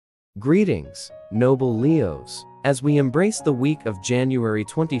Greetings, noble Leos, as we embrace the week of January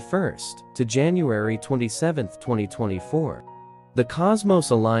 21st to January 27th, 2024. The cosmos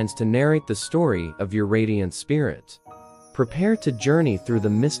aligns to narrate the story of your radiant spirit. Prepare to journey through the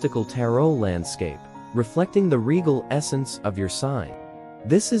mystical tarot landscape, reflecting the regal essence of your sign.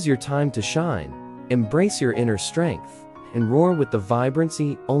 This is your time to shine, embrace your inner strength, and roar with the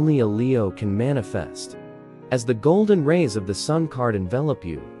vibrancy only a Leo can manifest. As the golden rays of the sun card envelop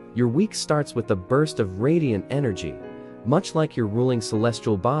you, your week starts with a burst of radiant energy, much like your ruling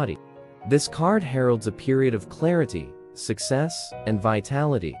celestial body. This card heralds a period of clarity, success, and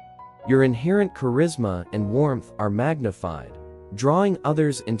vitality. Your inherent charisma and warmth are magnified, drawing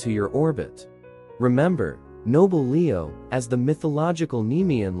others into your orbit. Remember, noble Leo, as the mythological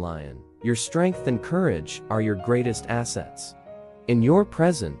Nemean lion, your strength and courage are your greatest assets. In your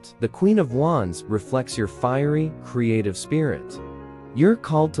present, the Queen of Wands reflects your fiery, creative spirit. You're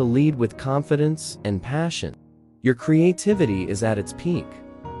called to lead with confidence and passion. Your creativity is at its peak,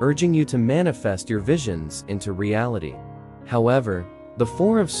 urging you to manifest your visions into reality. However, the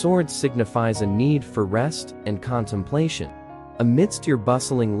Four of Swords signifies a need for rest and contemplation. Amidst your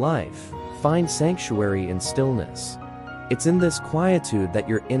bustling life, find sanctuary in stillness. It's in this quietude that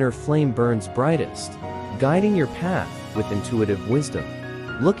your inner flame burns brightest, guiding your path with intuitive wisdom.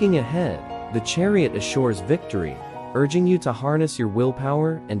 Looking ahead, the Chariot assures victory, urging you to harness your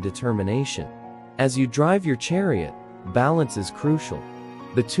willpower and determination. As you drive your chariot, balance is crucial.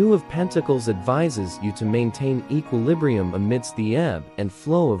 The Two of Pentacles advises you to maintain equilibrium amidst the ebb and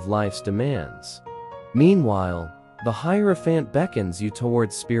flow of life's demands. Meanwhile, the Hierophant beckons you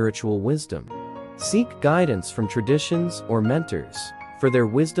towards spiritual wisdom. Seek guidance from traditions or mentors, for their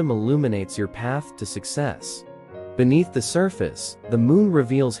wisdom illuminates your path to success. Beneath the surface, the moon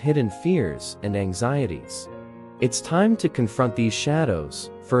reveals hidden fears and anxieties. It's time to confront these shadows,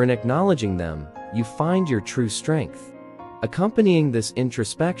 for in acknowledging them, you find your true strength. Accompanying this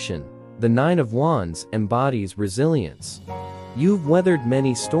introspection, the Nine of Wands embodies resilience. You've weathered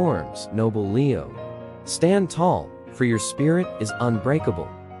many storms, noble Leo. Stand tall, for your spirit is unbreakable.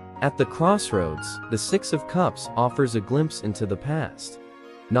 At the crossroads, the Six of Cups offers a glimpse into the past.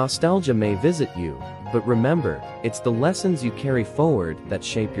 Nostalgia may visit you, but remember, it's the lessons you carry forward that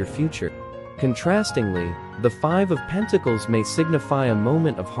shape your future. Contrastingly, the Five of Pentacles may signify a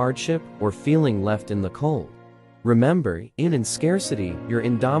moment of hardship or feeling left in the cold. Remember, in scarcity, your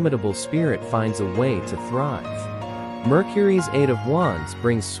indomitable spirit finds a way to thrive. Mercury's Eight of Wands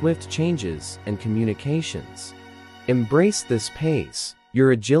brings swift changes and communications. Embrace this pace,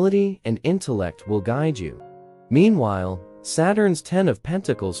 your agility and intellect will guide you. Meanwhile, Saturn's Ten of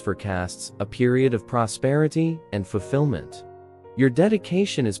Pentacles forecasts a period of prosperity and fulfillment. Your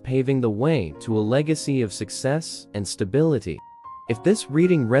dedication is paving the way to a legacy of success and stability. If this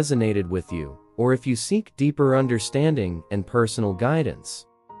reading resonated with you, or if you seek deeper understanding and personal guidance,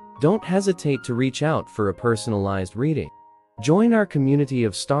 don't hesitate to reach out for a personalized reading. Join our community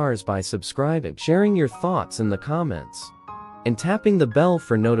of stars by subscribing, sharing your thoughts in the comments, and tapping the bell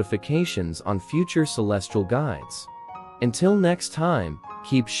for notifications on future celestial guides. Until next time,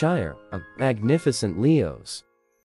 keep shining, magnificent Leos.